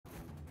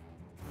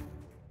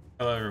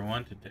Hello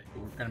everyone, today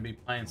we're going to be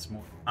playing some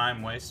more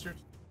Time Wasters.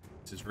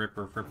 This is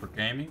Ripper of Ripper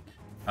Gaming.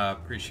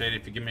 Appreciate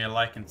it if you give me a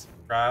like and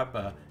subscribe,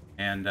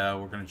 and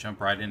we're going to jump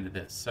right into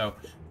this. So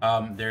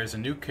there's a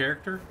new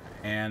character,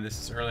 and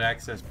this is early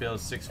access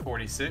build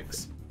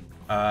 646,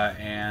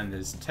 and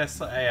is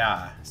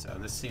TeslAI. So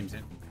this seems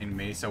interesting to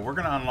me. So we're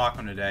going to unlock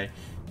them today,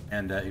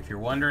 and if you're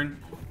wondering,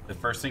 the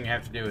first thing you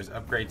have to do is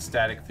upgrade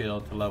static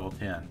field to level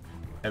 10.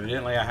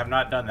 Evidently I have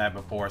not done that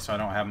before, so I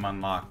don't have them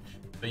unlocked.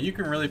 But you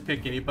can really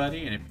pick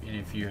anybody, and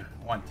if you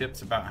want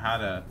tips about how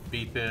to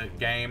beat the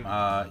game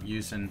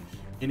using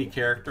any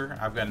character,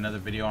 I've got another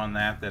video on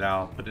that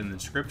I'll put in the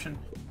description.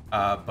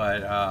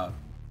 But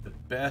the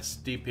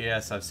best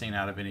DPS I've seen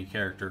out of any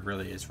character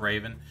really is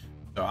Raven.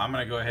 So I'm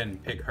going to go ahead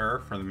and pick her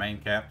for the main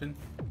captain,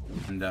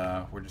 and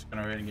we're just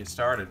going to go ahead and get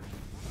started.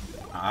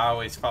 I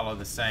always follow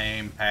the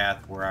same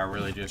path where I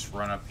really just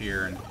run up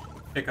here and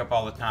pick up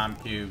all the time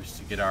cubes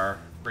to get our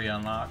free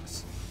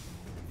unlocks.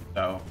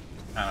 So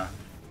kind of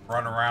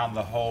run around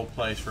the whole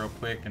place real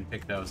quick and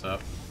pick those up.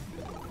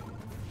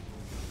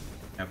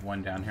 Have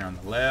one down here on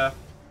the left,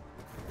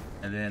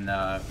 and then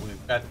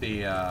we've got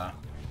the can't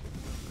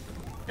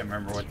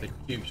remember what the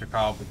cubes are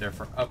called, but they're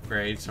for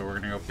upgrades, so we're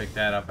gonna go pick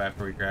that up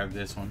after we grab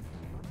this one.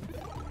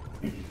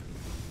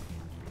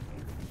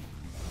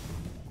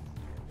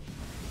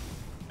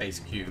 Base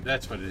cube,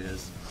 that's what it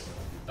is.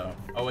 So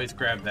always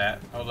grab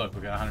that. Oh look, we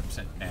got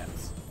 100%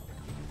 chance.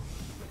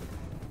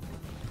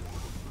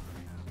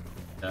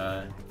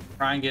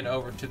 Try and get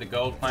over to the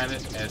gold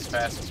planet as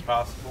fast as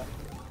possible.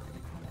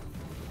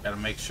 Got to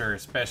make sure,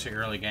 especially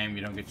early game,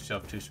 you don't get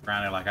yourself too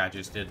surrounded like I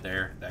just did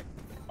there. That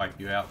can wipe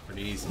you out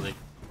pretty easily.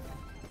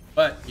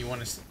 But you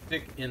want to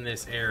stick in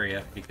this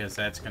area because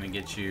that's going to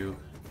get you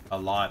a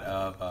lot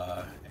of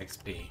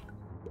XP.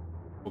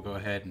 We'll go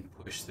ahead and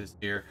push this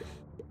here.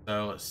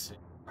 So let's see.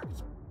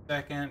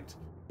 Second,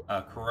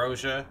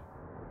 Corrosia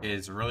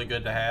is really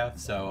good to have.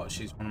 So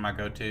she's one of my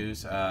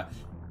go-tos.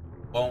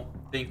 Won't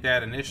think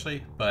that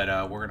initially, but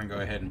we're gonna go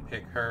ahead and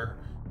pick her.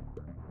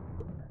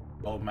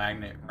 Gold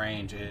magnet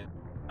range is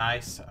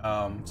nice,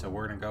 so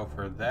we're gonna go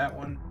for that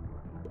one.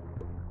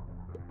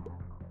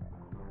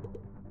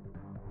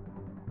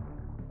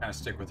 Kind of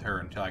stick with her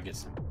until I get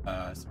some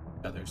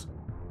others.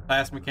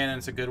 Plasma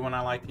cannon's a good one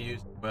I like to use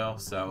as well.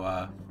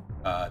 So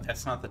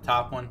that's not the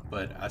top one,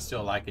 but I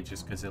still like it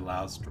just because it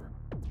allows to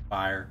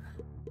fire.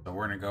 So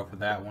we're gonna go for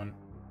that one.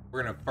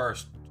 We're gonna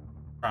first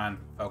try and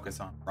focus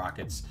on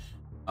rockets.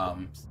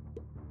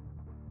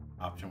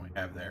 Option we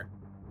have there.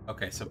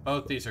 Okay, so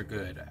both these are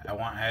good. I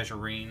want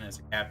Azurine as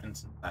a captain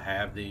since I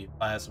have the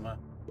plasma.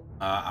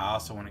 I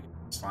also want to get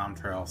the slime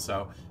trail.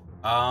 So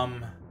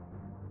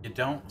you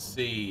don't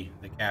see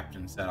the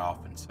captains that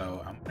often,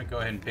 so I'm gonna go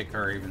ahead and pick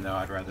her, even though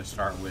I'd rather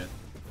start with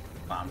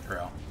slime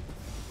trail.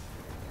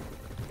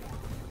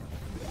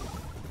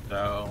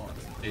 So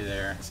let's see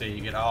there. So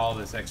you get all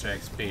this extra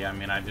XP. I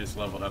mean, I just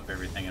leveled up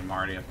everything and I'm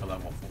already up to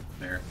level 4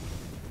 there.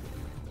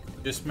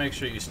 Just make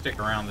sure you stick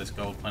around this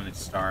gold planet to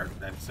start.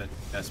 That's the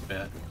best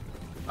bet.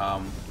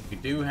 You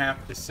do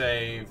have to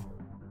save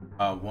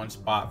one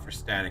spot for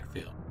static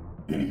field.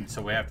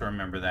 So we have to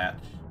remember that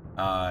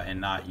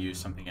and not use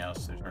something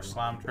else. There's our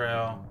slime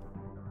trail,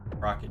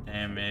 rocket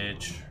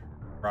damage,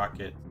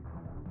 rocket.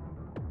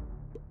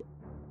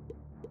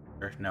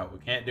 No, we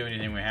can't do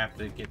anything. We have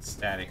to get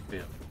static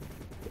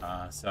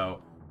field.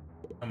 So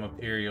come up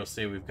here, you'll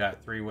see we've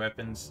got 3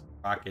 weapons: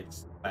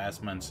 rockets,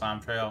 plasma, and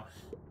slime trail.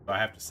 So I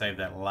have to save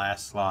that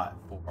last slot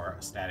for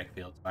a static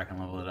field so I can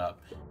level it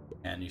up.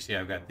 And you see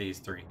I've got these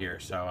 3 here.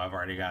 So I've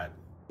already got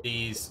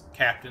these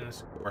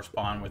captains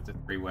correspond with the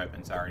 3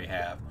 weapons I already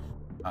have.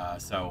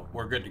 So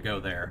we're good to go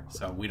there.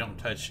 So we don't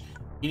touch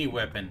any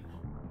weapon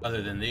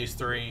other than these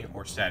 3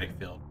 or static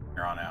field from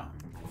here on out.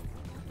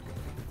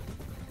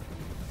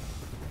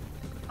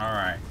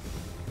 Alright.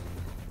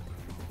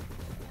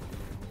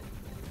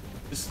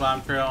 This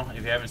slime trail,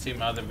 if you haven't seen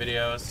my other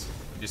videos,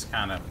 just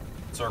kind of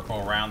circle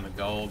around the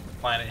gold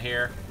planet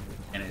here,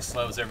 and it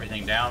slows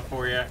everything down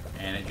for you,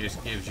 and it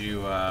just gives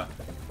you kind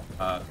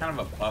of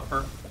a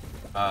buffer,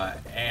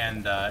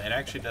 and it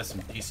actually does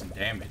some decent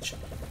damage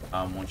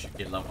once you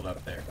get leveled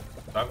up there.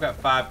 So I've got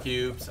 5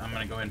 cubes. I'm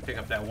going to go ahead and pick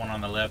up that one on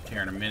the left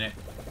here in a minute,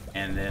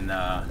 and then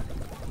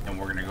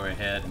we're going to go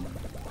ahead and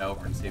go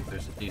over and see if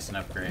there's a decent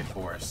upgrade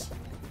for us.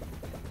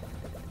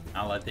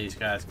 I'll let these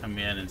guys come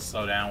in and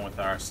slow down with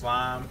our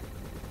slime.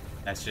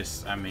 That's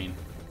just, I mean,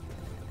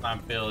 slime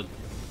field,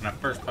 when I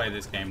first played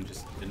this game,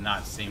 just did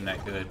not seem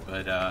that good,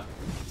 but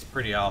it's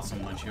pretty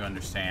awesome once you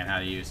understand how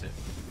to use it.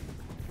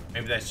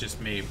 Maybe that's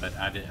just me, but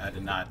I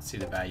did not see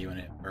the value in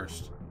it at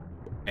first.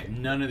 Okay,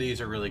 none of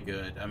these are really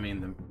good. I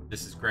mean,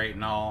 this is great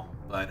and all,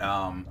 but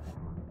I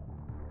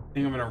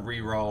think I'm gonna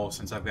re-roll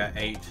since I've got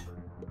 8.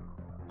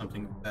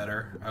 Something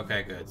better.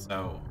 Okay, good.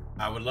 So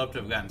I would love to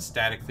have gotten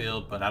static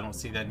field, but I don't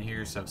see that in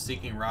here. So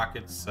seeking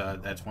rockets,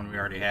 that's one we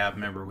already have.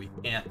 Remember, we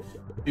can't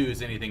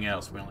choose anything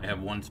else. We only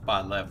have 1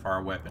 spot left for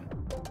our weapon.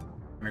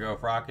 I'm gonna go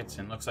with rockets,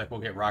 and looks like we'll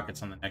get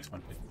rockets on the next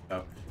one too.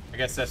 So I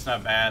guess that's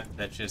not bad.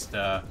 That just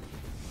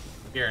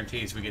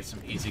guarantees we get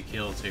some easy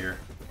kills here.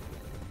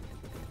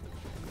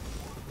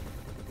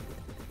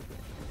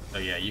 So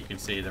yeah, you can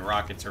see the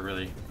rockets are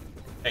really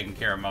taking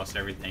care of most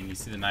everything. You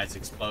see the nice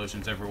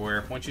explosions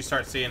everywhere. Once you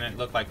start seeing it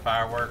look like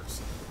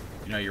fireworks,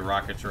 you know your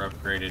rockets are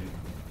upgraded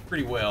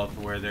pretty well to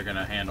where they're going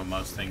to handle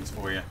most things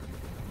for you.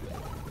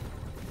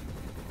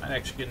 Might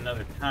actually get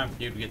another time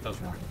cube to get those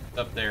rockets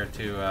up there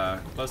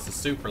to close to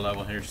super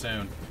level here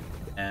soon.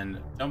 And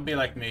don't be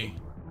like me.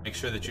 Make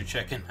sure that you're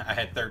checking. I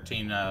had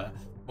 13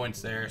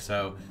 points there,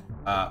 so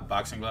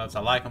boxing gloves, I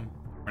like them.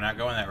 We're not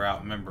going that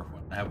route. Remember,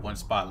 I have one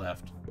spot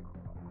left.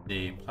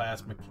 The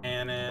plasma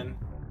cannon,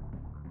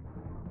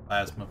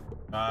 plasma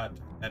shot,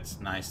 that's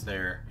nice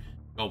there.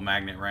 Gold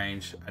magnet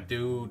range. I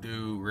do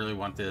really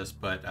want this,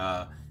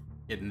 but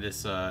getting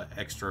this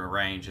extra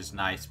range is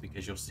nice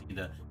because you'll see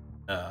the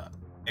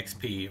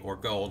XP or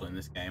gold in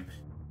this game.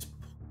 It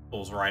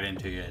pulls right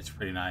into you. It's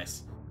pretty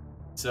nice.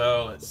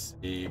 So let's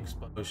see,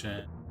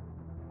 explosion.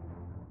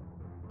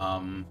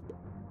 Try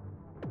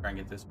and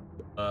get this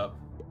up.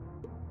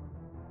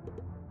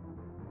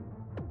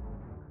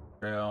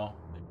 Trail.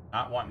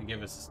 Not wanting to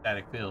give us a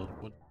static field.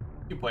 We'll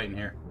keep waiting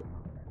here.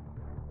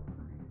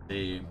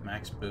 The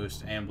max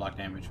boost and block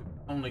damage.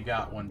 We've only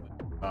got one,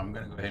 so I'm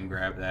gonna go ahead and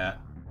grab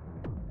that.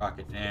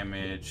 Rocket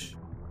damage.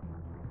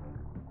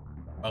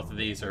 Both of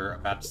these are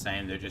about the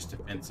same. They're just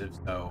defensive,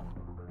 so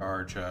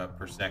charge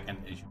per second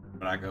is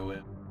what I go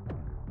with.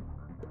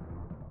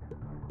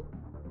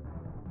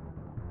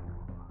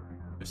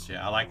 Just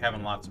yeah, I like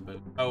having lots of boost.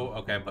 Oh,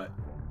 okay, but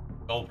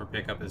gold per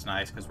pickup is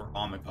nice because we're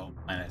on the gold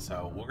planet,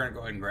 so we're gonna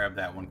go ahead and grab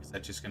that one because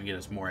that's just gonna get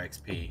us more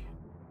XP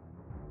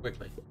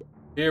quickly.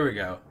 Here we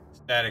go.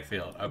 Static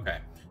field. Okay,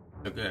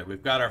 so good.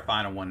 We've got our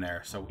final one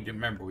there. So we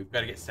remember we've got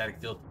to get static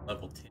field to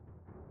level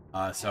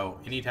 10. So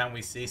anytime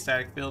we see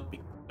static field,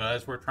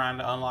 because we're trying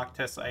to unlock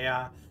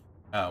TeslAI,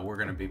 we're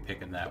going to be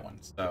picking that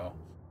one. So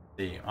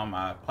on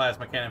my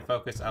plasma cannon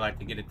focus, I like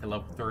to get it to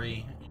level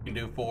 3. You can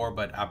do 4,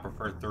 but I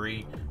prefer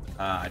 3.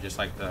 I just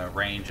like the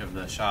range of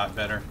the shot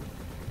better.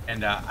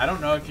 And I don't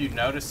know if you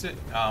notice it.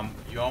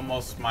 You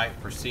almost might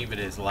perceive it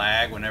as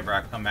lag whenever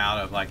I come out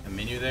of like the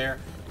menu there.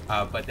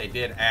 But they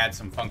did add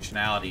some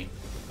functionality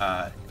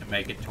to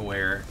make it to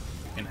where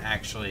you can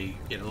actually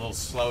get a little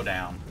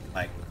slowdown,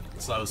 like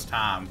it slows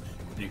time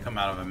when you come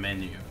out of a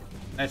menu.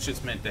 That's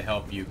just meant to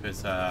help you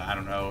because I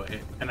don't know,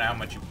 depending on how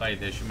much you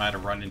played this, you might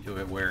have run into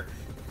it where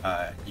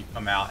you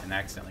come out and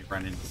accidentally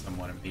run into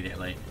someone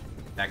immediately.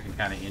 That can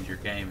kind of end your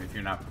game if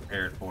you're not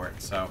prepared for it.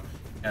 So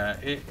I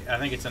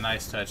think it's a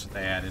nice touch that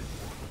they added.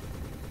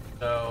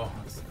 So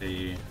let's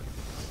see,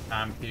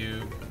 time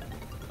cube,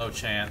 low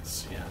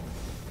chance, yeah.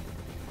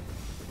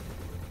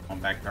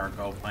 Back to our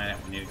gold planet.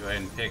 We need to go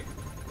ahead and pick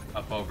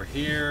up over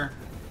here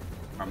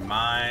our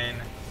mine.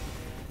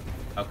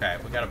 Okay,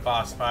 we got a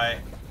boss fight.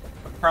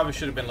 I probably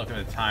should have been looking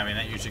at the timing.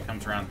 That usually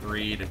comes around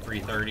 3 to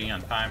 3:30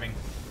 on timing,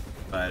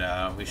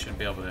 but we should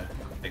be able to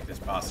take this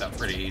boss out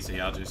pretty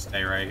easy. I'll just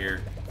stay right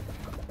here.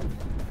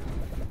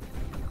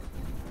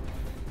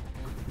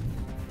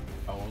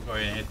 Oh, we'll go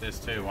ahead and hit this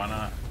too. Why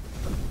not?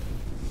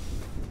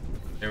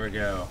 There we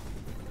go.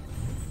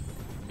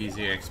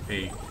 Easy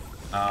XP.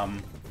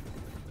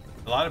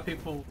 A lot of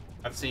people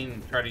I've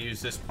seen try to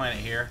use this planet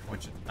here,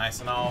 which is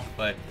nice and all,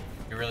 but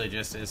it really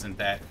just isn't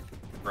that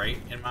great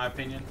in my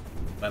opinion.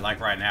 But like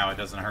right now, it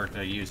doesn't hurt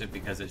to use it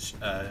because it's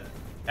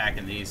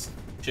attacking these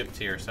ships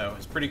here, so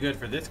it's pretty good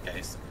for this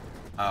case.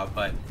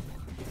 But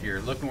if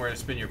you're looking where to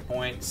spend your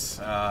points,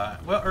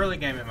 well, early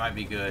game it might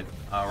be good.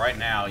 Right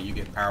now, you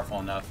get powerful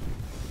enough,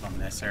 you don't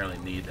necessarily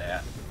need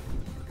that.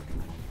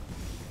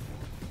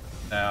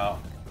 Now,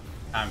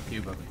 time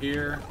cube up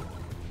here.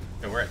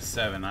 Okay, we're at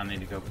 7. I need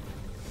to go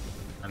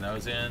turn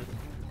those in,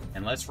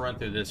 and let's run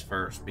through this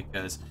first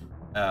because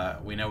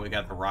we know we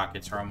got the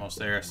rockets are almost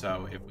there.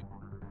 So if we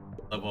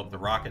level up the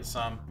rocket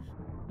some,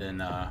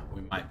 then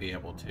we might be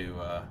able to.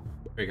 Here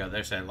we go.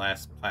 There's that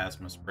last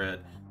plasma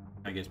spread.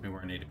 That gets me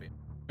where I need to be.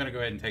 I'm gonna go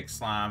ahead and take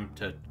slime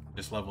to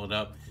just level it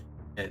up.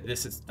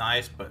 This is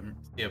nice, but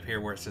see up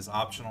here where it says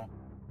optional.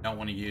 You don't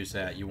want to use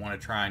that. You want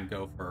to try and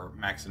go for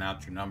maxing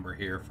out your number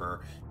here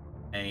for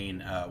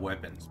main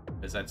weapons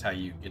because that's how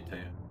you get to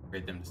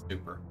upgrade them to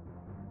super.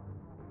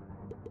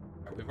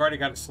 We've already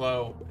got it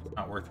slow. It's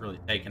not worth really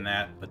taking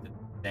that, but the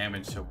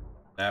damage to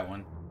that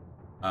one.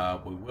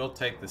 We will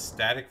take the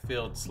static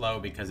field slow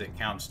because it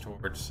counts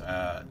towards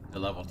the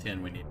level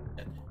 10 we need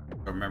to hit.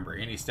 So remember,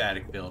 any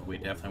static field, we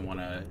definitely want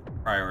to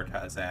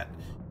prioritize that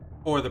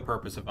for the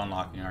purpose of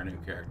unlocking our new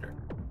character.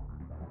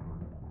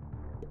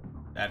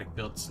 Static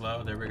field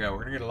slow. There we go. We're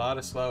going to get a lot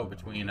of slow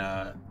between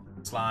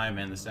slime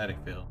and the static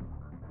field.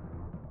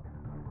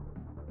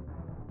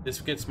 This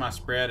gets my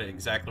spread at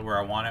exactly where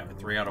I want it, at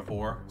 3 out of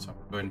 4. So I'm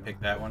going to go ahead and pick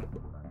that one.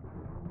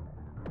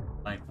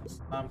 Length of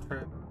slime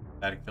trip.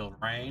 Static field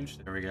range.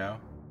 There we go.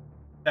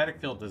 Static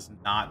field does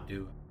not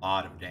do a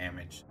lot of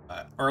damage.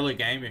 Early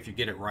game, if you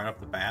get it right off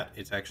the bat,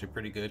 it's actually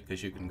pretty good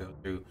because you can go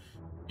through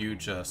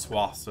huge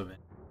swaths of it.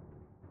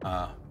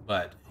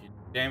 But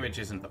damage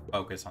isn't the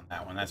focus on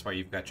that one. That's why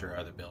you've got your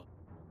other build.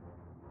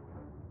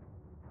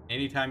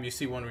 Anytime you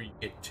see one where you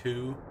get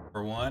 2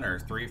 for 1 or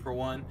 3 for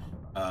 1,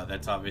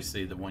 that's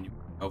obviously the one you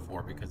go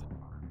for because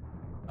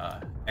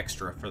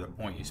extra for the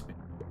point you spend.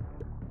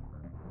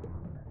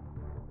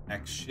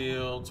 Max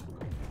shields,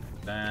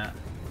 that.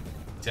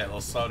 See that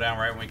little slowdown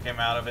right when we came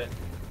out of it?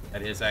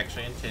 That is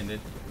actually intended.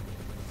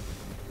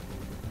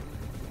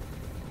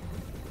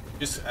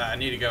 Just, I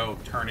need to go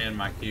turn in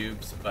my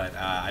cubes, but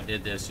I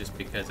did this just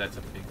because that's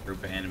a big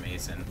group of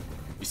enemies, and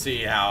you see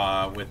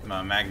how with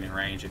my magnet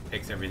range it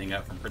picks everything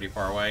up from pretty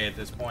far away at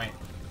this point.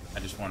 I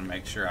just want to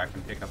make sure I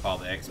can pick up all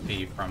the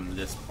XP from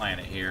this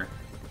planet here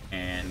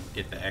and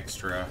get the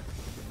extra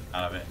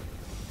out of it.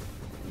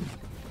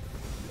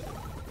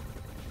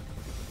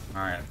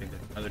 Alright, I think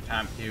there's another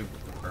time cube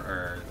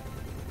or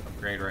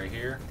upgrade right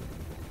here.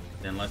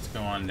 Then let's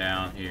go on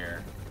down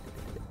here.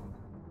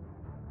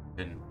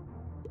 And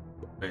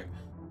quick.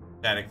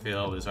 Static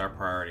field is our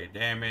priority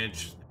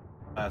damage.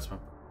 Plasma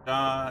per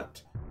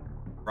shot.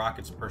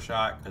 Rockets per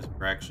shot, because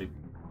we're actually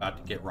about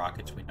to get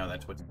rockets. We know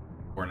that's what's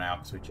for now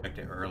because we checked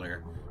it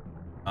earlier.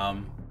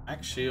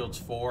 Max shields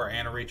 4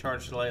 and a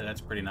recharge delay.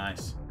 That's pretty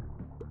nice.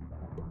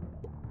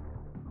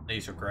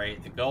 These are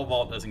great. The gold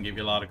vault doesn't give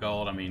you a lot of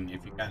gold. I mean,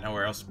 if you got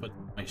nowhere else to put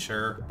them,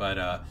 sure, but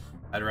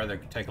I'd rather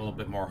take a little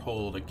bit more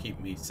hold to keep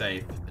me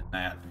safe than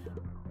that.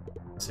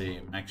 Let's see,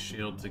 max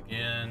shields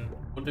again.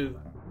 We'll do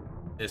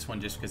this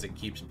one just because it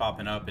keeps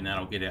popping up, and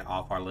that'll get it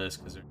off our list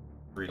because there's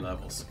 3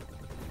 levels.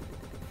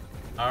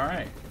 All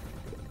right,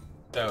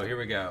 so here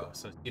we go.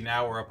 So see,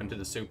 now we're up into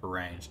the super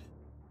range.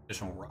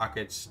 Additional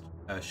rockets,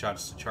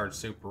 shots to charge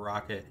super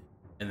rocket,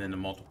 and then the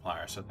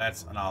multiplier. So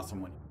that's an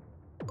awesome one.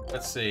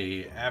 Let's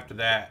see, after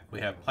that we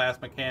have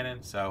plasma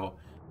cannon, so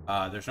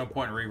there's no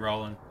point in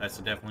re-rolling. That's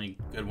a definitely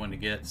good one to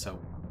get, so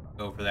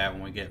go for that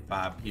when we get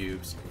 5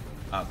 cubes.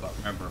 But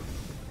remember,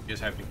 you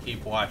just have to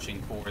keep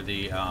watching for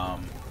the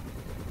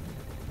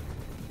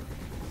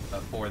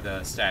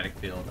static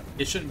field.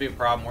 It shouldn't be a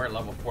problem. We're at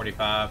level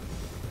 45.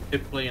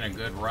 Typically in a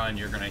good run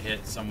you're going to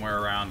hit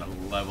somewhere around a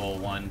level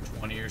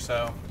 120 or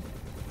so.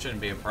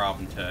 Shouldn't be a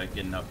problem to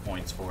get enough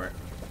points for it.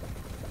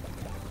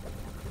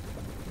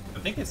 I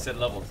think it's at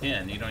level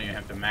 10. You don't even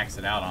have to max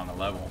it out on the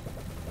level.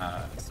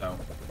 So,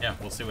 yeah,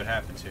 we'll see what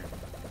happens here.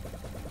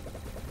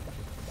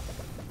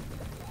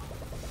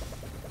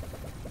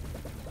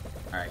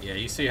 Alright, yeah,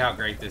 you see how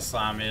great this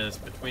slime is.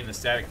 Between the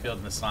static field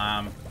and the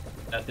slime,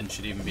 nothing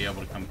should even be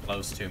able to come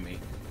close to me.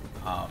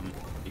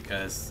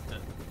 Because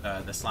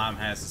the slime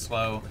has the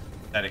slow,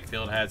 static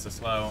field has the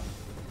slow.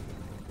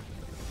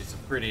 It's a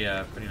pretty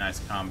nice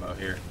combo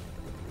here.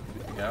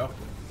 Here we go.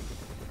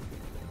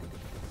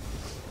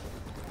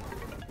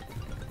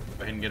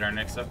 Go ahead and get our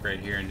next upgrade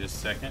here in just a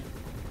second.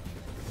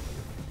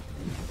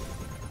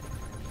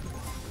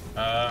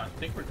 I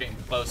think we're getting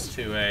close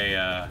to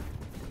a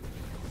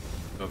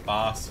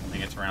boss. I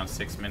think it's around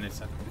 6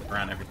 minutes. I think it's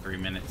around every 3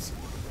 minutes.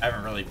 I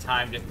haven't really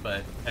timed it,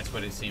 but that's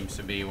what it seems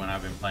to be when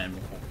I've been playing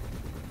before.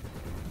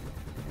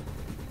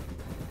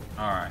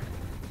 Alright. Go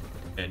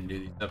ahead and do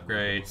these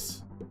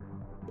upgrades.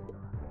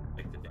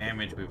 Take the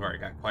damage. We've already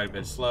got quite a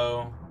bit of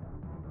slow.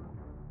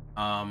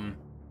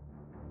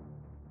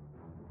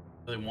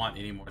 Really want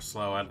any more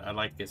slow. I'd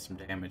like to get some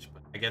damage,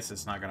 but I guess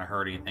it's not going to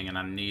hurt anything, and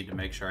I need to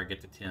make sure I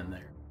get to 10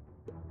 there.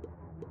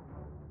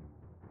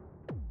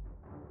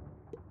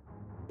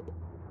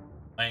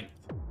 Length.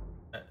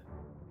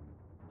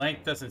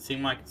 Length doesn't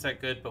seem like it's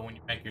that good, but when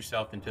you make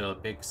yourself into a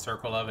big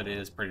circle of it, it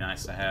is pretty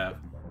nice to have.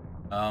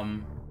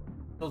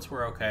 Builds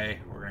were okay.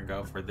 We're going to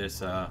go for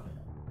this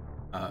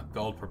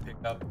gold per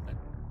pickup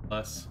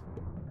plus.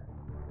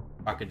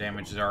 Rocket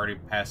damage is already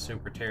past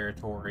super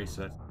territory,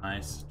 so that's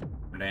nice.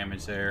 More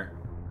damage there.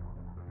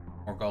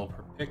 More gold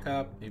per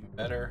pickup, even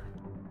better.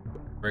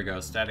 Here we go,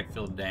 static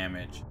field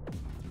damage.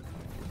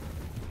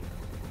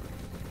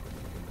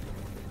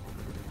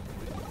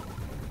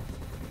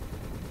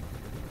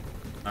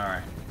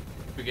 Alright,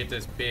 if we get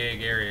this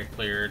big area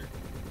cleared,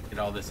 get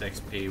all this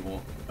XP,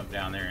 we'll come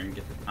down there and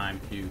get the time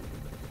cube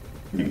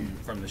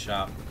from the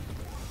shop.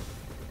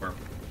 Or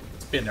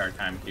spend our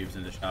time cubes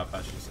in the shop,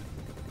 I should say.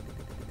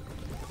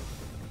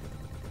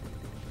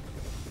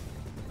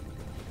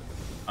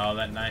 Oh,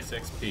 that nice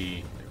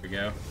XP. There we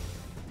go.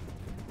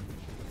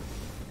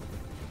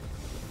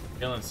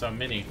 Killing so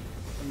many.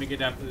 Let me get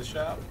down to the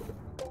shop.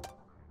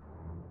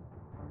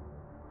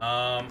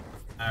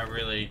 I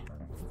really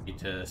need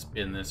to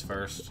spin this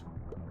first.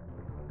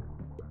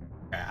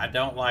 Okay, I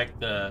don't like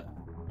the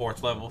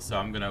 4th level, so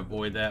I'm going to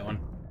avoid that one.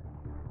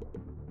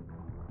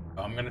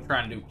 So I'm going to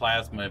try and do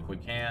plasma if we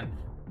can.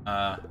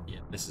 Yeah,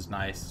 this is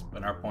nice.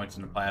 Put our points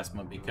in the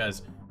plasma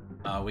because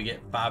we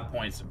get 5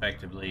 points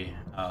effectively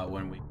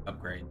when we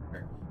upgrade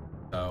there.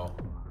 So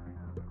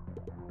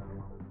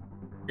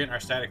we're getting our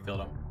static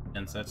field up,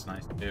 and so that's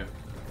nice too.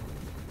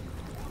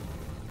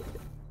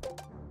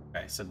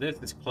 Okay, so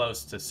this is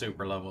close to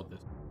super level.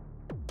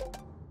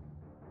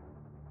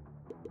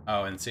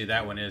 Oh, and see,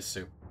 that one is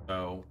super.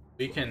 So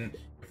we can,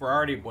 if we're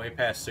already way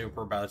past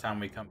super, by the time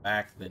we come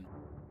back, then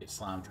get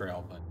slime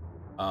trail. But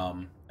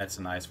that's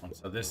a nice one.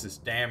 So this is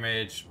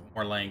damage,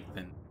 more length,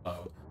 and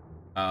slow.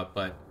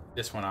 But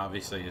this one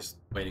obviously is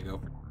the way to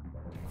go.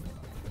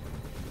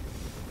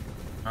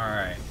 All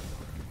right.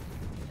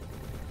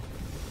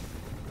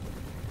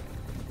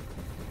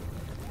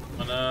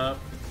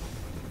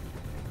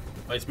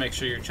 Always make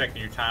sure you're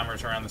checking your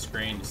timers around the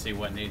screen to see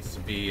what needs to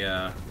be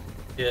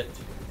hit.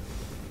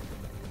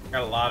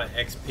 Got a lot of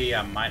XP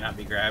I might not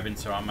be grabbing,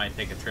 so I might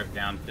take a trip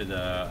down to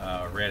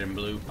the red and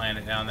blue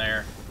planet down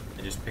there.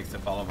 It just picks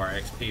up all of our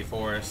XP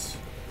for us.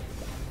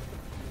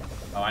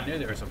 Oh, I knew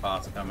there was a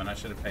boss coming. I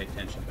should have paid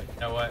attention, but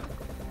you know what?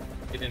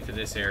 Get into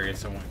this area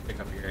so when we pick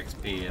up your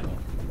XP, it'll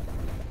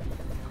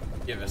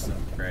give us an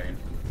upgrade.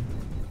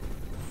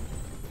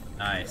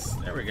 Nice.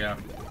 There we go.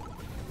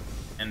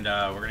 And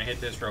we're going to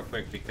hit this real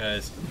quick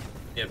because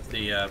if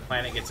the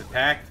planet gets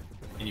attacked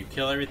and you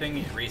kill everything,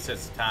 it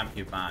resets the time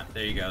coupon.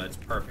 There you go. That's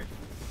perfect.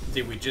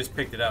 See, we just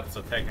picked it up,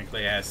 so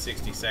technically it has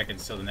 60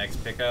 seconds till the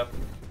next pickup.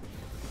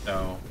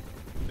 So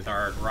with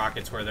our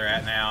rockets where they're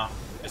at now,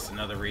 just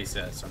another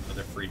reset, so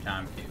another free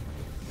time cube.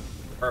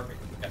 Perfect.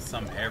 Got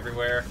some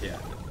everywhere. Yeah,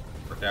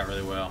 worked out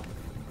really well.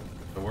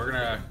 So we're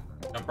going to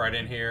jump right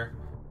in here,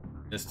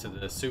 just to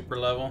the super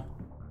level.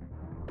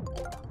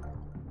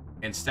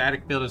 And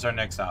static field is our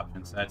next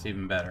option, so that's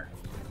even better.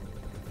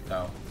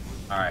 So,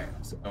 alright,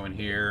 let's go in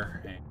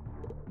here and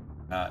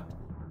got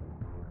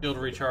shield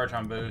recharge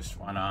on boost,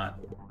 why not?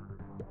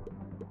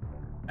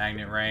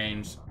 Magnet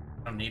range,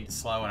 I don't need to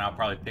slow, and I'll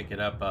probably pick it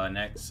up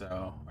next,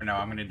 so, or no,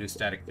 I'm going to do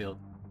static field.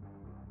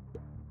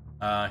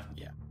 Yeah.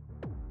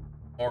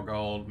 More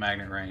gold,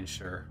 magnet range,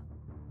 sure.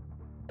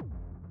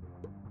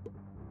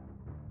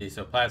 See,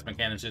 so plasma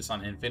cannon's just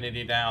on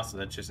infinity now, so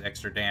that's just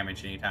extra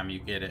damage anytime you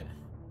get it.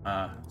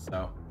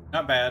 So,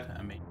 not bad.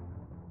 I mean,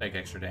 take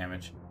extra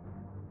damage.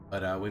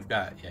 But we've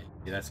got, yeah,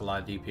 that's a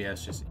lot of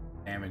DPS, just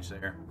damage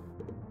there.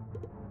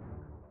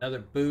 Another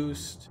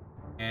boost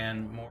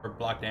and more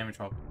block damage.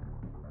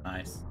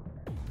 Nice.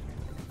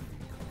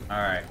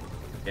 Alright,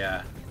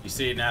 yeah. You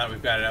see now that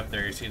we've got it up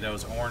there, you see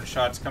those orange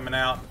shots coming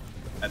out?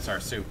 That's our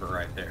super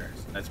right there.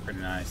 So that's pretty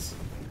nice.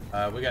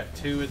 We got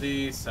 2 of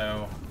these,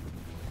 so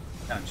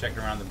kind of check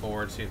around the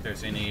board, see if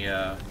there's any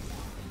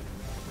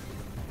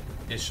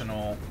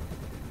additional.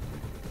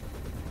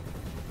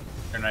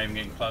 They're not even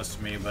getting close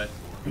to me, but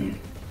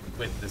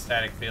with the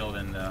static field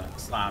and the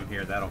slime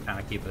here, that'll kind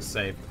of keep us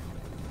safe.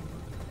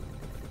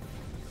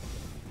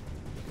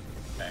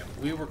 Okay,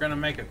 we were going to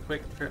make a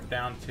quick trip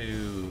down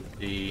to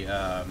the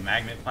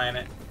magnet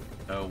planet,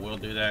 so we'll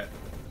do that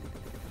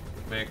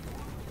quick.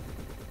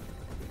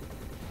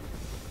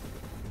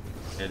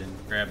 Go ahead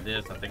and grab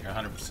this. I think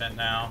 100%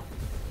 now.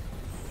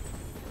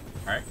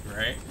 Alright,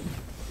 great.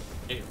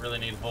 It really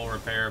needs hull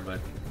repair, but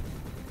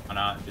why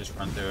not? Just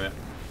run through it.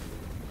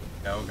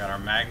 Go, got our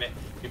magnet.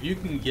 If you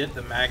can get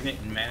the magnet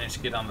and manage to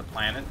get on the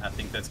planet, I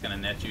think that's going to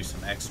net you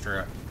some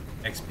extra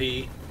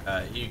XP.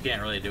 You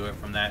can't really do it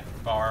from that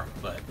far,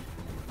 but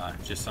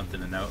just something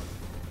to note.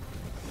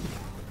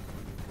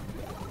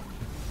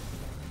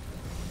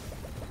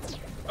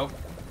 Oh,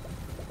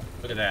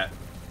 look at that.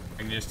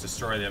 I can just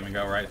destroy them and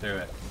go right through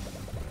it.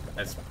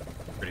 That's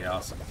pretty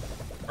awesome.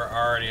 We're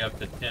already up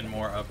to 10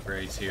 more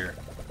upgrades here.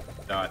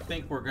 So I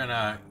think we're going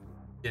to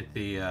get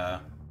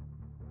the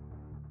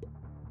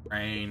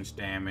range,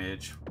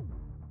 damage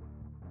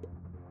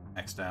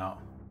maxed out.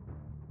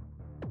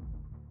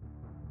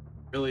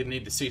 Really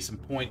need to see some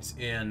points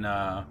in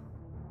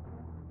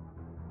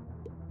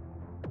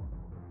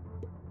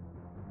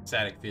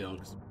static field.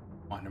 Just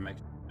wanting to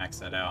max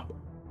that out.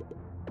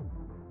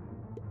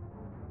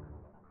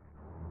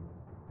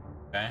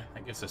 Okay,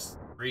 that gives us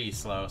 3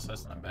 slow, so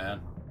that's not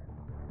bad.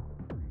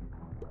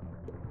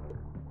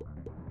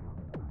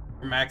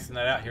 We're maxing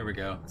that out. Here we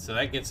go. So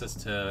that gets us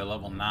to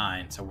level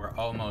 9, so we're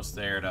almost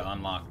there to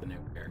unlock the new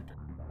character.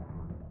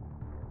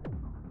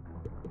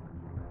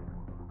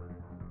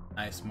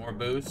 Nice, more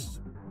boost.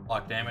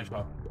 Block damage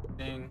while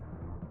shooting.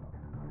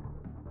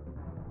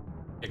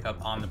 Pick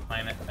up on the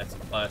planet, that's a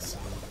plus.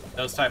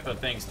 Those type of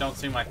things don't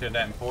seem like they're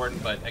that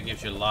important, but that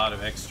gives you a lot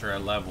of extra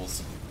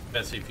levels,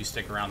 especially if you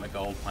stick around the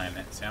gold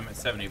planet. See, I'm at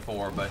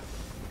 74, but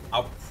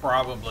I'll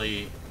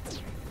probably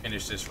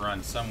finish this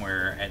run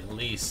somewhere at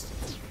least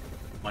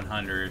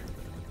 100.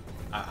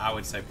 I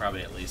would say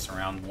probably at least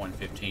around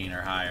 115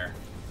 or higher.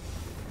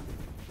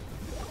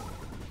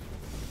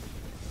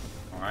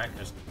 Alright,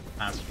 just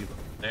time to keep up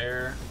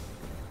there.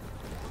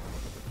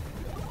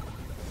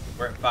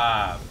 We're at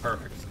 5,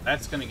 perfect. So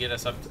that's going to get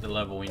us up to the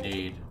level we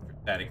need for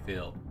static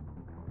field.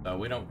 So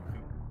we don't,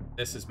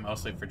 this is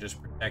mostly for just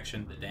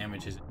protection. The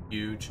damage isn't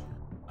huge.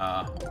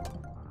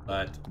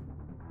 But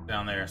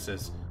down there it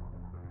says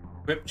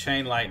equip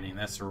chain lightning,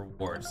 that's the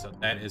reward. So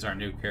that is our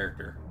new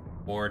character.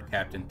 Board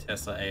Captain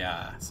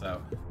TeslAI.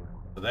 So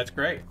that's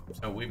great.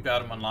 So we've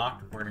got them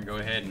unlocked. We're gonna go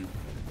ahead and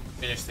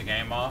finish the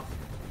game off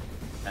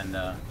and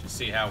just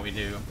see how we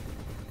do.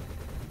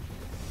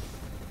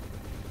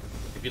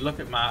 If you look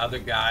at my other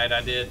guide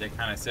I did that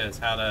kind of says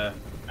how to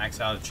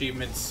max out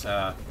achievements,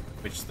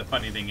 which the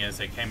funny thing is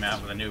they came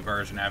out with a new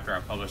version after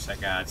I published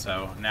that guide,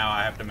 so now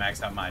I have to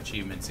max out my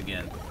achievements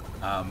again.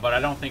 But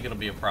I don't think it'll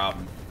be a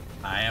problem.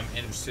 I am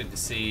interested to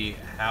see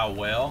how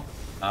well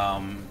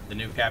the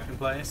new captain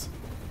plays.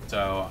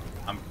 So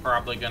I'm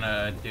probably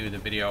gonna do the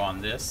video on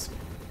this.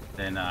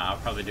 Then I'll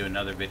probably do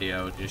another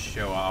video just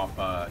showing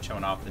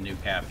off the new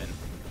captain.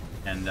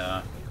 And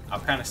I'll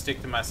kind of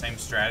stick to my same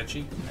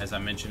strategy as I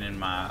mentioned in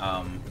my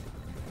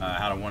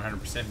how to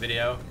 100%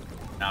 video.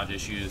 And I'll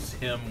just use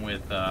him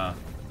with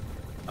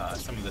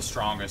some of the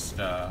strongest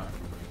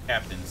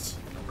captains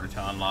in order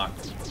to unlock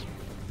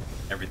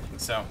everything.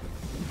 So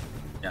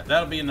yeah,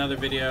 that'll be another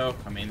video.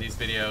 I mean, these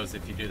videos,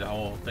 if you do the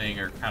whole thing,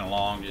 are kind of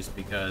long just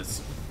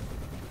because,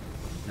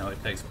 you know,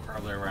 it takes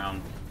probably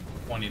around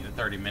 20 to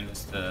 30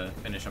 minutes to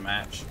finish a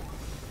match.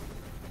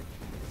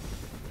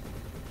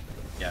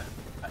 Yeah,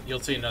 you'll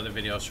see another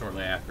video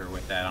shortly after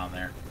with that on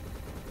there.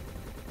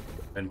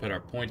 Then put our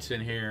points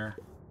in here.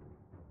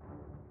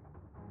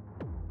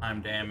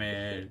 Time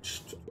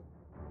damaged.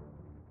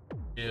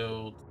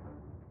 Shield.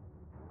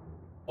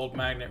 Old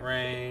magnet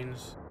range.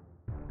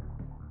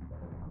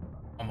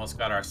 Almost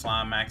got our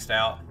slime maxed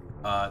out.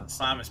 The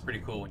slime is pretty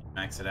cool when you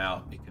max it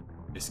out because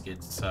it just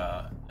gets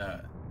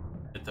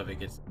bit of it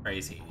gets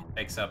crazy. It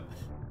takes up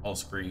the whole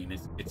screen.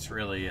 It's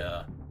really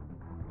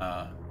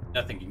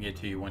nothing can get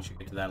to you once you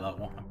get to that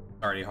level.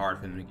 It's already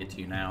hard for them to get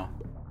to you now.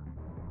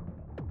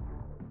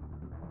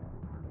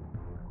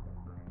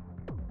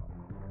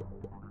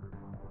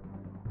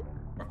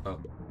 Oh,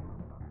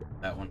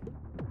 that one.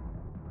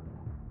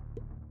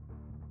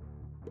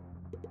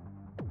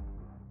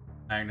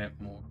 Magnet,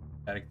 more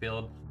static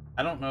field.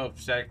 I don't know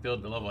if static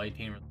field to level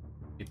 18 really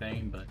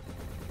anything, but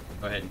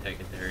go ahead and take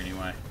it there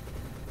anyway.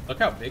 Look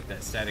how big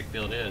that static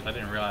field is. I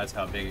didn't realize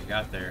how big it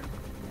got there.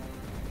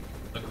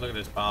 Look at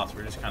this boss.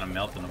 We're just kind of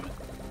melting them at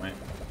this point.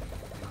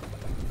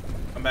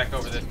 Come back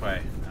over this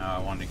way. I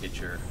wanted to get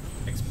your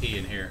XP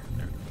in here.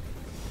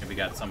 Maybe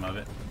got some of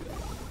it.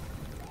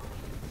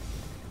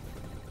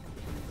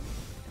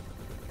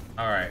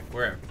 Alright,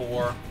 we're at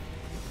 4.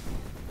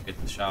 Get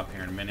the shop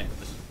here in a minute.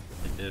 Let's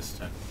get this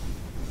to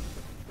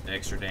the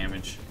extra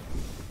damage.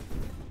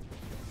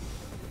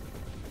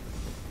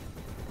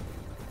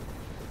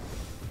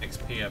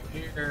 XP up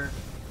here.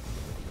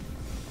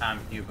 Time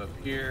cube up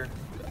here.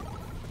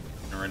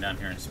 I'm gonna run down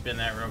here and spin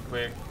that real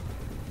quick.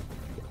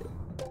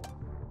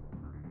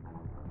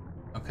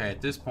 Okay,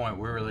 at this point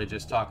we're really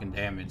just talking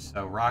damage.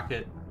 So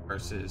rocket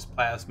versus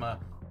plasma,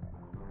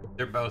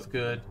 they're both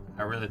good.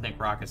 I really think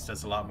rockets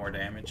does a lot more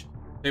damage.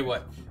 Tell you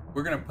what,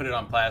 we're gonna put it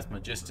on plasma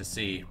just to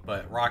see,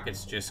 but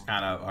rockets just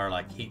kind of are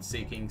like heat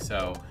seeking.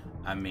 So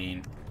I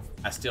mean,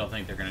 I still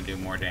think they're gonna do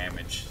more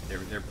damage.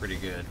 They're pretty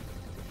good.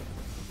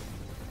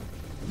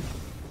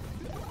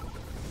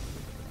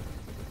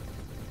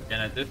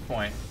 And at this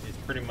point, it's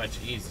pretty much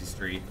easy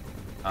street.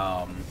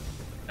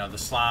 You know, the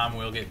slime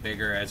will get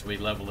bigger as we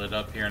level it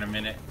up here in a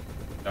minute.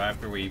 So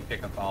after we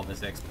pick up all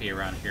this XP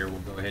around here, we'll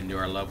go ahead and do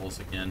our levels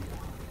again.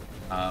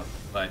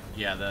 But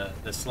yeah,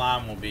 the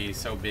slime will be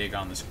so big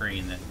on the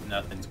screen that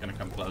nothing's going to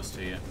come close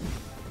to you.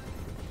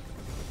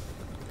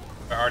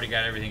 I already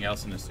got everything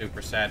else in the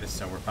super status,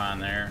 so we're fine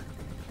there.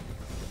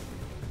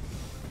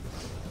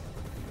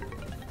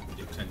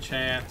 50%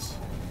 chance.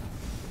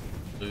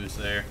 Lose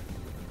there.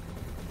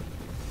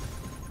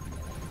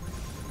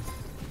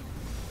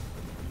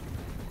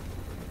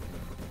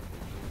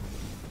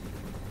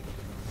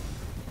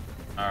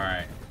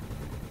 Alright.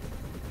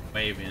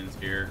 Wave ends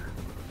here.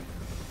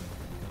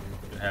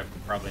 Should have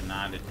probably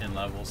 9 to 10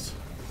 levels.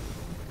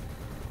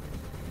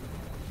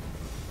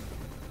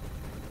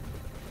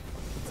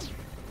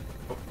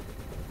 Oh,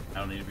 I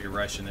don't need to be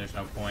rushing, there's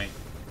no point.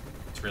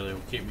 This really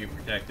will keep me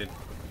protected.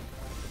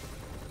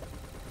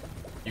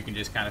 You can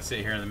just kind of sit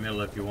here in the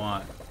middle if you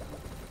want.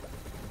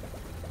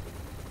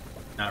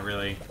 Not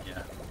really,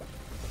 yeah.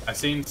 I've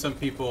seen some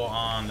people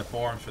on the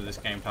forums for this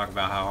game talk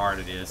about how hard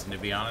it is, and to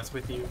be honest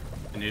with you,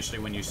 initially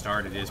when you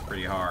start it is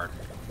pretty hard,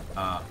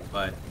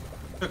 but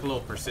it took a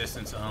little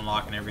persistence in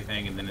unlocking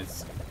everything, and then it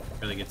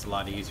really gets a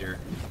lot easier,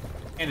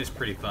 and it's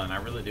pretty fun. I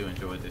really do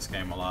enjoy this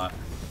game a lot.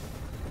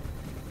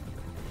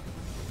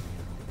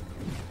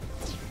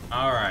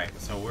 Alright,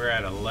 so we're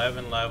at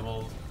 11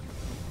 levels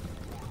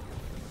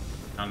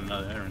on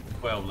another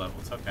 12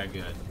 levels. Okay,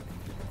 good.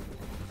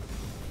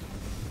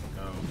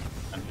 Go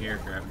down here,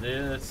 grab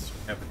this.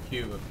 We have a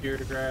cube up here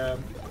to grab.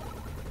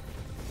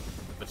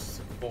 Which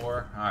is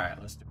 4. Alright,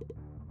 let's do it.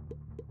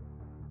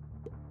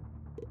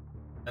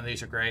 And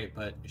these are great,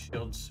 but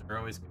shields are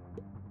always good.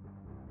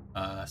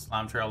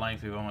 Slime trail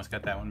length, we've almost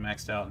got that one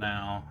maxed out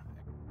now.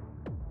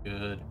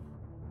 Good.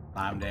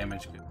 Slime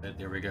damage, good.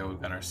 There we go, we've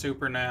got our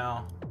super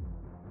now.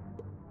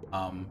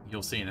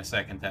 You'll see in a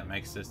second that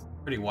makes this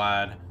pretty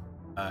wide.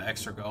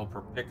 Extra gold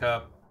per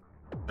pickup.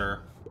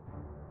 Sure.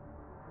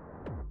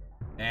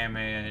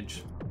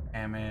 Damage.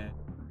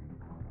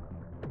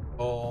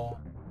 Full.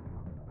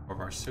 Of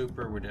our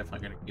super, we're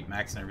definitely going to keep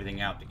maxing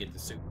everything out to get the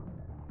super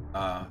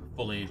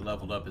fully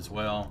leveled up as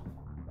well.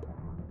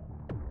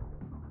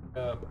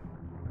 Up,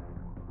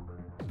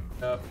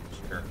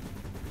 sure.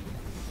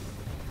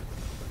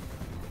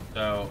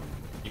 So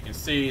you can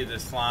see the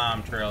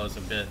slime trail is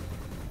a bit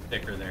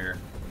thicker there.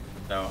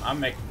 So I'm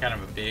making kind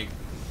of a big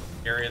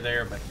area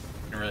there, but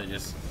you can really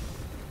just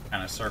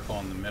kind of circle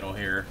in the middle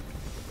here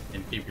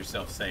and keep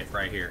yourself safe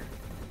right here.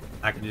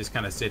 I can just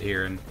kind of sit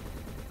here and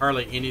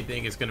hardly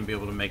anything is going to be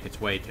able to make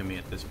its way to me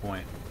at this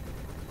point.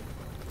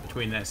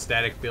 between that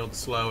static build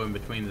slow and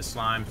between the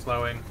slime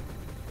slowing.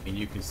 And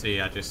you can see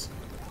I'm just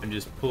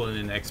pulling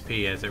in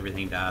XP as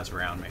everything dies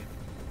around me.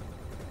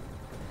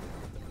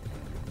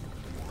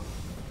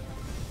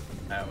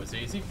 That was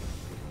easy.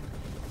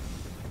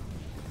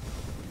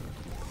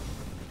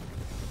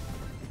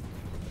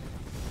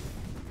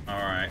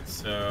 Alright,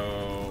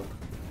 so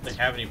do they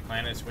have any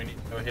planets we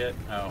need to go hit?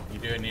 Oh, you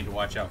do need to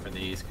watch out for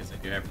these because they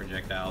do have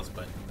projectiles,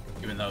 but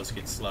even those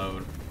get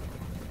slowed.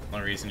 The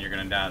only reason you're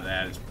going to die to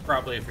that is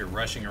probably if you're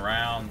rushing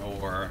around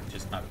or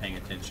just not paying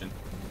attention.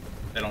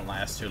 They don't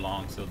last too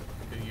long, so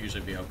you'll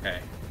usually be okay.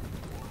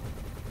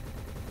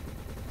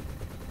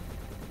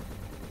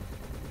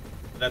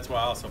 That's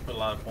why I also put a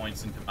lot of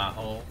points into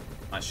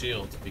my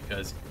shields,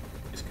 because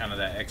it's kind of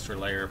that extra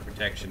layer of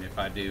protection if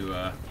I do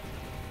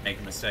make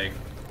a mistake.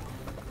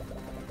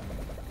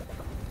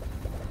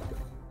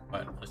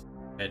 But let's go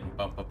ahead and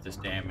bump up this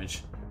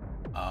damage.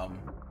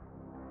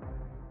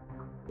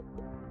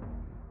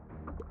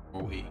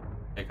 Before we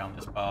take on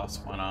this boss,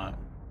 why not?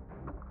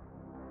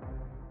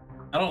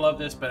 I don't love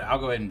this, but I'll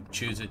go ahead and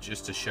choose it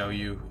just to show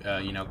you,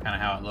 you know, kind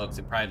of how it looks.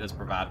 It probably does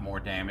provide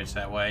more damage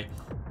that way.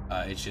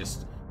 It's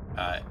just,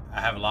 I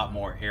have a lot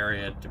more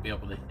area to be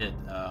able to hit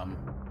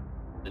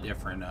the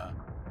different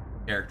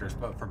characters.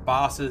 But for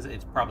bosses,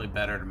 it's probably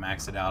better to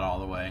max it out all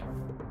the way.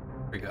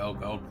 Here we go,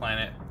 gold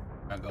planet,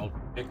 gold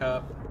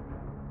pickup,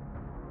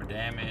 for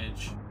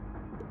damage.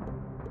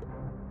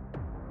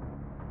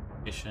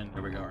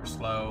 There we go, our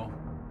slow.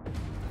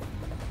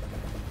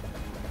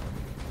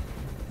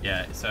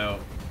 Yeah, so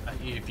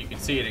if you can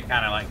see it, it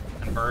kind of like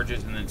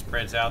converges and then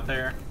spreads out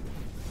there.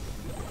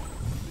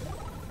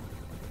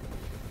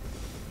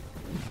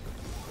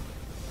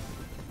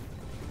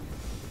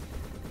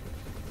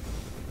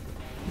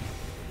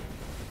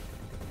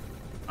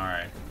 All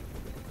right,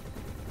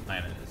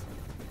 planet is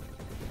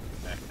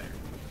back there.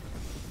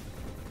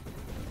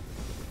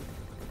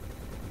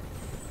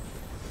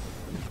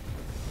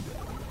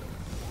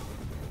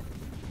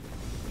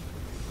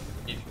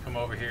 Need to come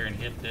over here and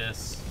hit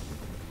this.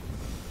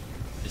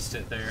 Just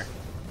sit there.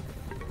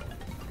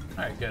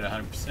 All right, good,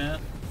 100%.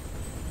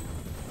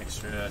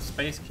 Extra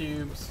space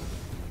cubes.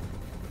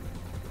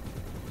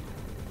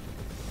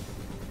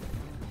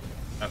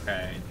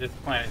 Okay, this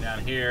planet down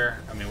here,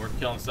 I mean, we're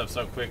killing stuff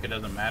so quick it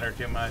doesn't matter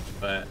too much,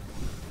 but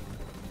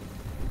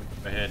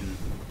go ahead and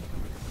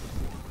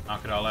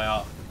knock it all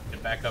out.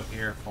 Get back up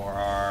here for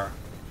our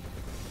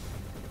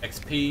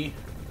XP.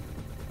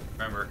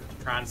 Remember,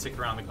 try and stick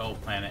around the gold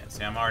planet.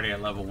 See, I'm already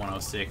at level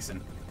 106, and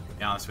to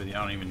be honest with you,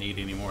 I don't even need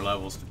any more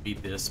levels to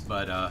beat this,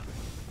 but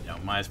you know,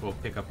 might as well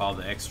pick up all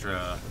the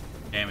extra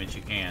damage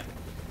you can.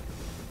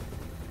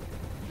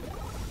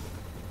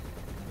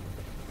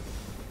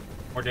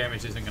 More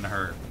damage isn't going to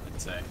hurt, I'd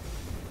say.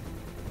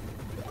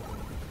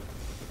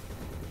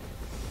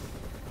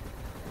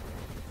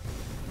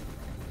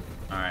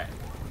 Alright,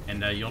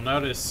 and you'll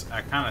notice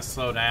I kind of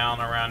slow down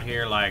around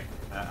here. Like,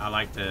 I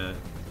like to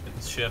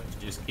shift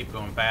to just keep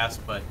going fast,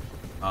 but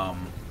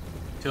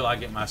until I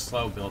get my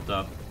slow built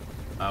up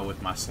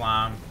with my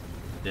slime,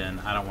 then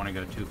I don't want to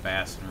go too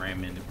fast and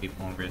ram into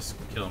people and risk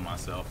killing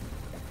myself.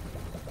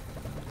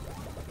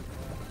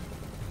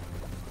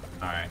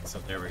 Alright, so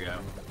there we go.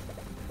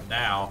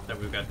 Now that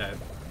we've got that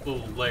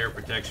little layer of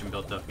protection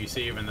built up, you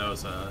see even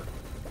those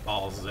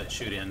balls that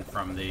shoot in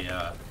from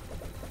the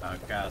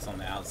guys on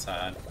the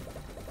outside,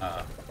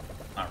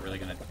 not really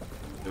going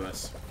to do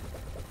us.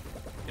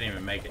 Didn't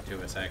even make it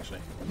to us, actually.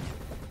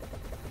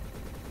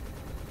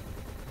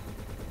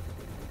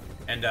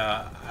 And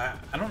I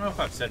don't know if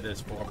I've said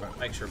this before, but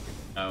make sure people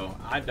know,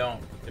 I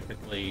don't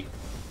typically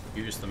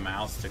use the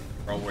mouse to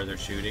control where they're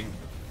shooting.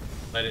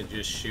 Let it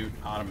just shoot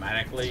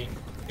automatically.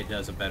 It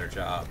does a better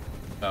job.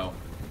 So,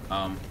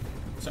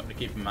 something to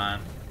keep in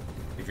mind.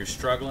 If you're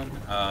struggling,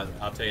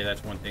 I'll tell you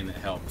that's one thing that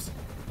helps.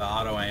 The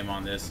auto aim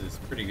on this is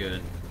pretty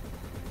good.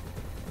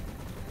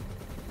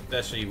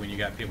 Especially when you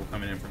got people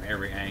coming in from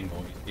every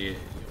angle. You'll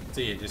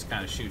see it just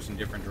kind of shoots in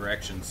different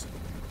directions.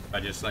 If I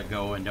just let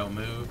go and don't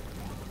move.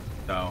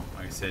 So,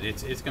 like I said,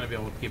 it's going to be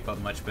able to keep up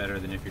much better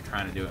than if you're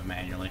trying to do it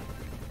manually.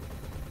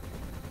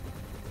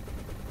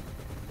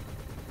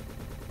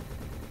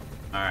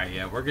 Alright,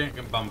 yeah, we're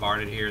getting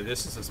bombarded here.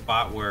 This is a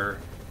spot where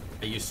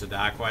I used to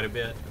die quite a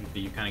bit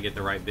until you kind of get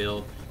the right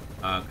build,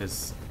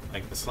 because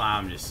like the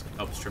slime just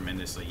helps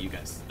tremendously. You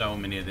got so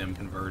many of them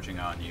converging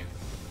on you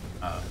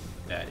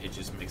that it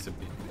just makes a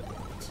big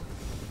difference.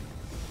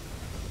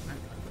 Right,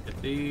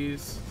 get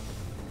these.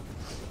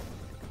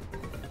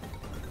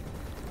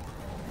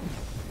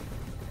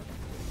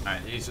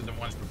 Alright, these are the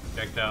ones for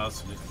projectiles,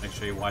 so just make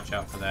sure you watch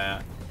out for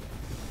that.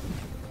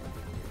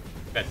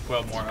 Got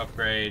 12 more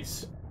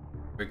upgrades. Here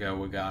we go,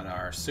 we got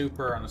our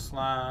super on the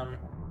slime.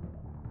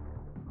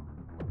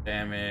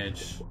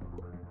 Damage.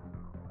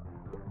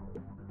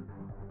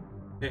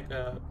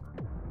 Pickup.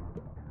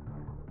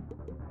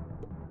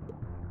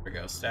 There we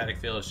go. Static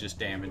field is just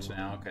damage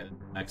now. Okay,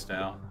 maxed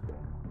out.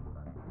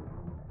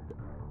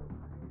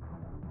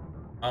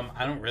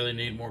 I don't really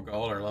need more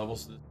gold or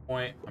levels at this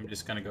point. I'm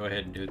just gonna go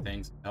ahead and do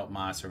things to help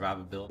my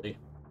survivability.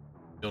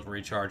 Shield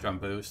recharge on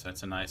boost.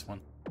 That's a nice one.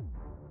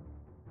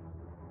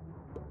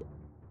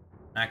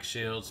 Max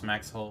shields,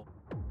 max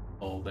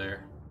hold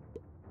there.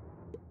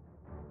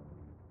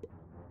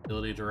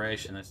 Ability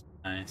duration. That's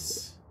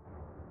nice.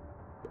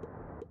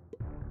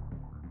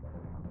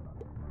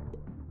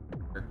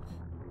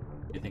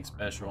 Anything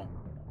special?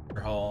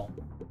 Your hull.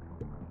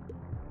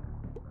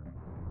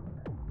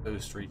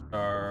 Boost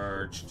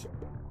recharged.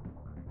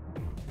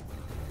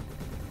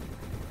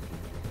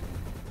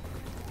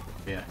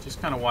 Yeah,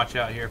 just kind of watch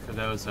out here for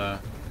those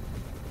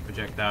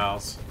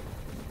projectiles.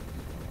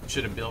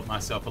 Should have built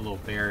myself a little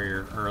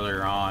barrier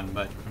earlier on,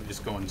 but I'm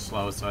just going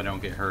slow so I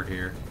don't get hurt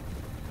here.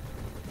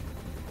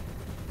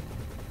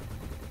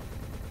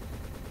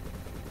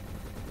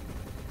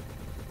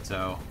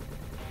 So,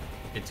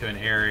 get to an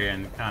area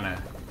and kind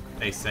of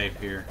stay safe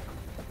here.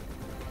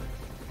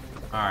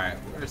 Alright,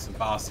 where's the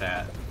boss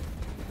at?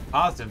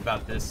 Positive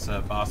about this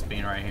boss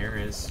being right here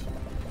is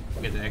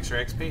we get the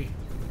extra XP.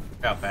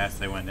 Look how fast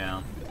they went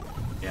down.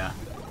 Yeah.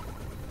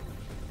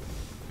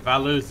 If I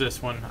lose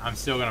this one, I'm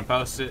still going to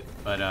post it,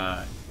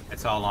 but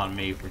it's all on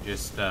me for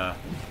just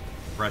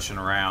rushing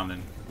around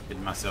and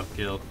getting myself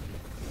killed.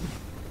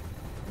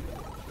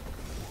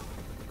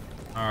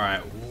 Alright,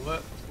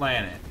 what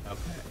planet? Okay.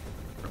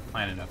 What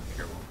planet up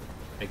here?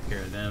 We'll take care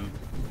of them.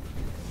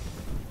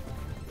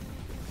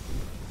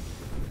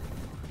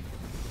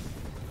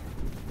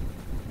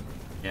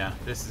 Yeah,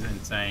 this is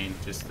insane.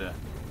 Just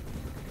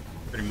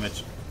pretty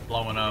much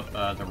blowing up.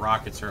 The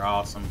rockets are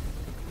awesome.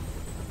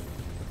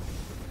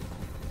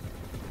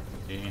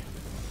 See?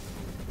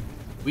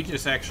 We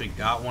just actually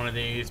got one of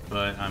these,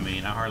 but I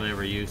mean, I hardly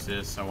ever use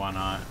this, so why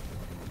not?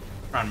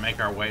 Trying to make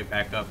our way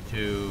back up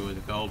to the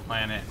gold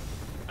planet.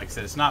 Like I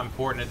said, it's not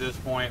important at this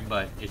point,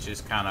 but it's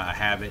just kind of a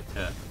habit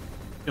to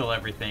kill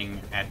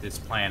everything at this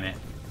planet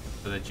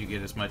so that you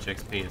get as much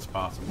XP as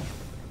possible.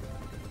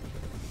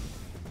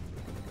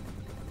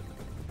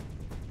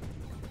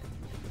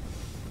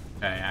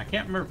 Okay, I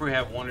can't remember if we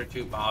have 1 or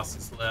 2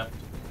 bosses left.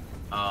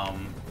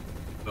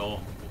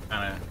 We'll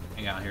kind of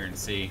hang out here and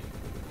see.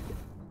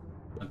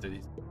 Run through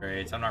these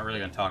grades. I'm not really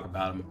going to talk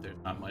about them. There's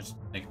not much to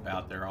think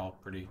about. They're all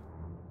pretty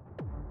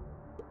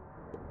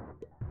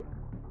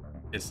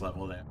this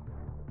level there.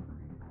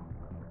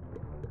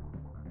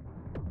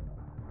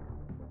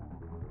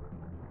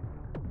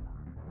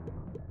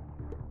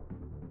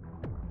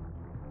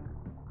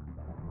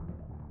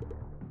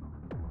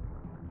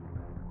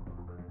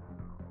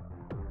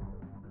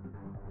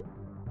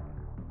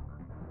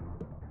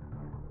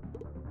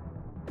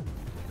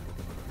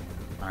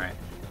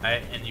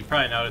 Alright, and you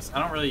probably noticed I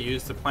don't really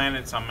use the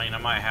planets. I mean, I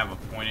might have a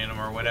point in them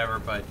or whatever,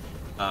 but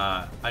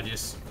I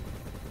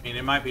mean,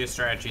 it might be a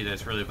strategy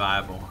that's really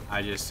viable.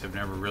 I just have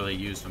never really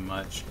used them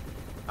much.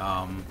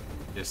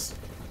 Just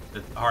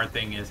the hard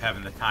thing is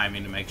having the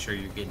timing to make sure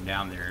you're getting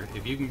down there.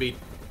 If you can beat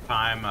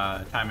time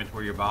it to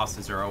where your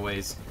bosses are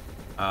always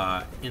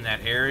in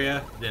that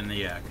area, then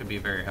yeah, it could be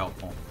very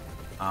helpful.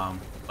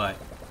 But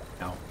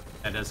you know,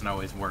 that doesn't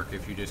always work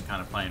if you're just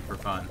kind of playing for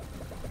fun.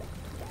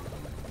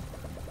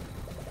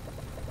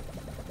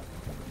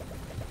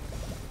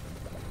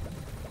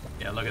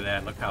 Yeah, look at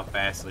that. Look how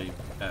fast we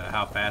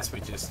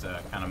just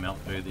kind of melt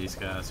through these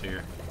guys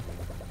here.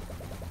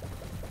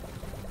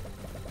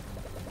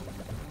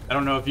 I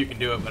don't know if you can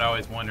do it, but I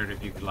always wondered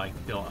if you could like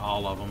kill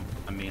all of them.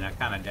 I mean, I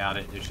kind of doubt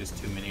it. There's just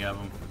too many of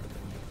them.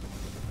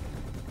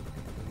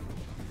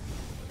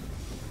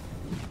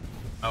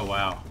 Oh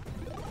wow!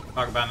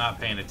 Talk about not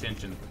paying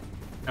attention.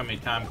 How many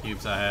time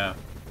cubes I have?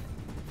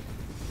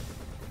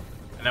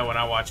 I know when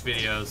I watch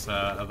videos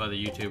of other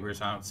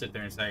YouTubers, I don't sit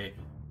there and say,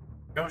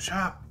 "Go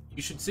shop.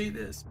 You should see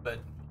this," but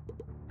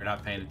we're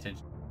not paying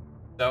attention.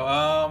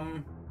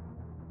 So,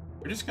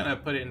 we're just gonna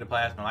put it into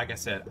plasma. Like I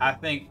said, I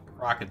think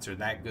rockets are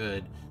that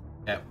good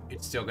that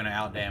it's still gonna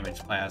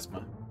outdamage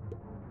plasma.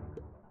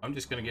 I'm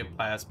just gonna give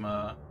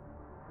plasma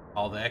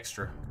all the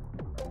extra.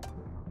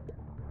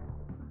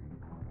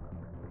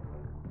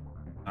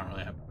 I don't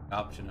really have the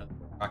option of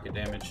rocket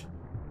damage.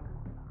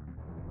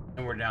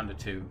 And we're down to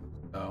 2,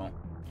 so.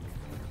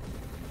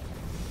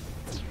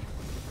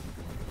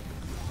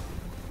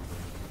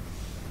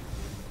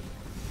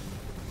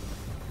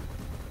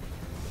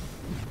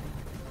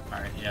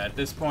 Alright, yeah, at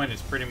this point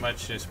it's pretty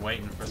much just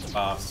waiting for the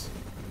boss.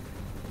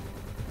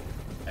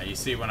 Yeah, you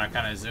see when I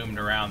kind of zoomed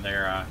around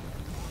there, I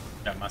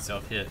got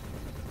myself hit.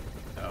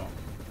 So,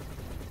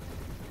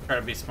 try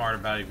to be smart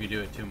about it. If you do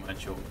it too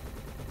much, you'll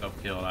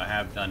get killed. I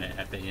have done it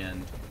at the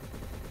end.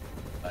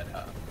 But,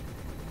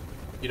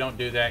 you don't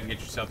do that and get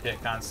yourself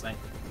hit constantly.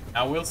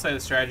 Now, I will say the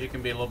strategy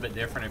can be a little bit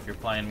different if you're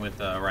playing with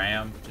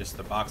RAM. Just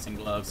the boxing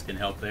gloves can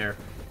help there.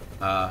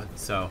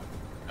 So,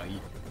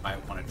 you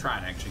might want to try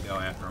and actually go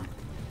after them.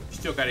 You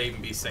still got to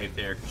even be safe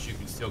there because you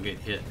can still get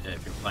hit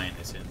if you're playing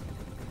this in.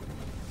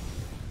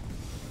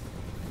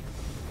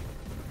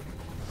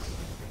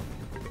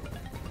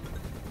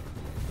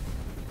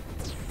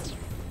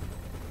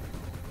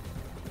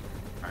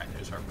 Alright,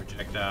 there's our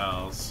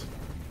projectiles.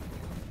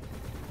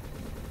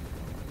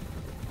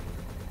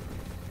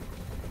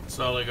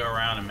 Slowly go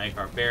around and make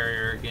our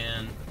barrier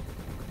again.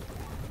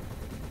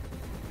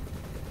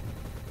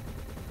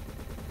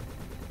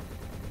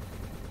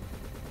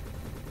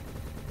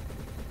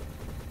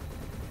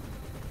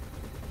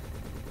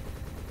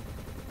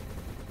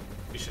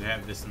 We should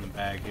have this in the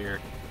bag here.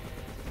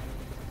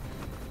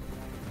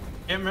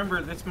 Yeah,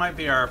 remember, this might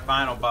be our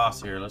final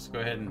boss here. Let's go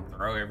ahead and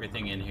throw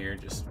everything in here.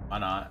 Just why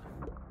not?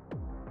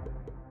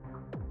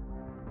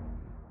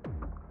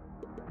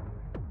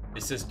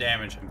 It's this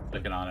damage. I'm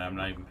clicking on it. I'm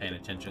not even paying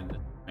attention to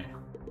it.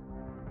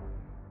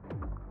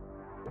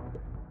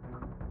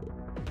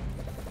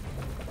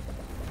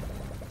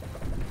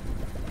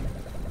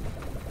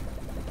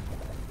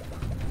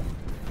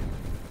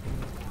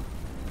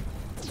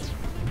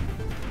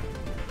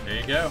 There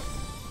you go.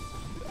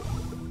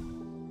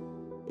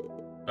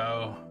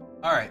 So,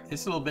 all right,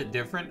 it's a little bit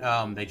different.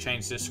 They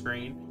changed this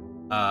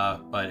screen,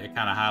 but it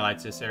kind of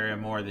highlights this area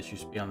more. This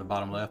used to be on the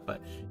bottom left,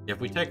 but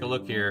if we take a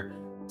look here,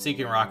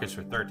 seeking rockets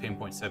for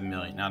 13.7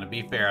 million. Now, to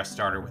be fair, I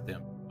started with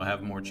them. I'll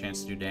have more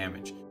chance to do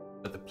damage.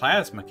 But the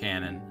plasma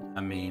cannon,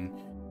 I mean,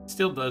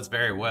 still does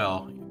very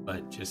well,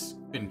 but just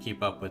couldn't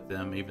keep up with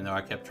them, even though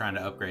I kept trying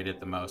to upgrade it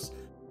the most.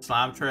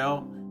 Slime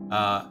Trail,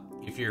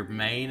 if your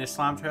main is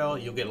Slime Trail,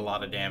 you'll get a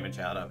lot of damage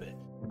out of it.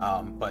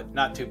 But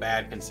not too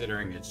bad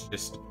considering it's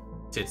just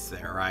sits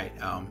there, right?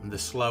 The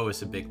slow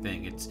is a big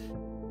thing. It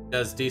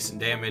does decent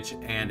damage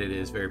and it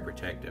is very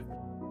protective.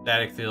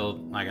 Static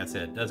field, like I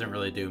said, doesn't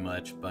really do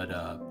much, but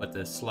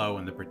the slow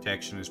and the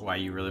protection is why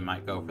you really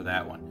might go for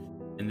that one.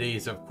 And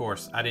these, of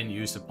course, I didn't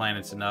use the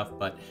planets enough,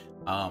 but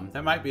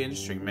that might be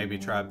interesting. Maybe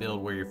try a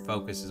build where your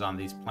focus is on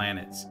these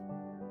planets,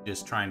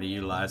 just trying to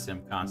utilize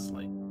them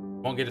constantly.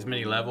 Won't get as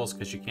many levels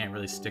because you can't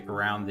really stick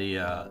around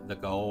the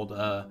gold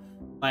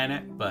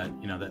planet, but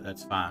you know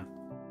that's fine.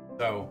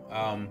 So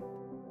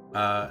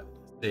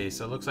see,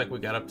 so it looks like we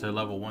got up to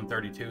level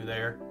 132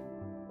 there,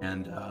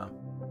 and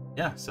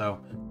yeah, so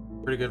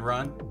pretty good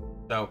run.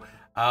 So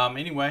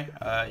anyway,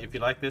 if you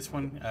like this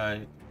one,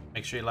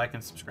 make sure you like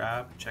and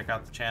subscribe. Check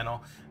out the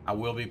channel. I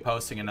will be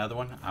posting another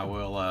one. I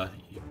will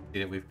see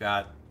that we've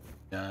got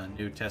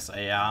new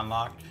TeslAI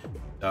unlocked,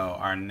 so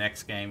our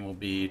next game will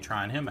be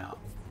trying him out.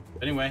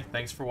 But anyway,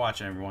 thanks for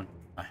watching, everyone.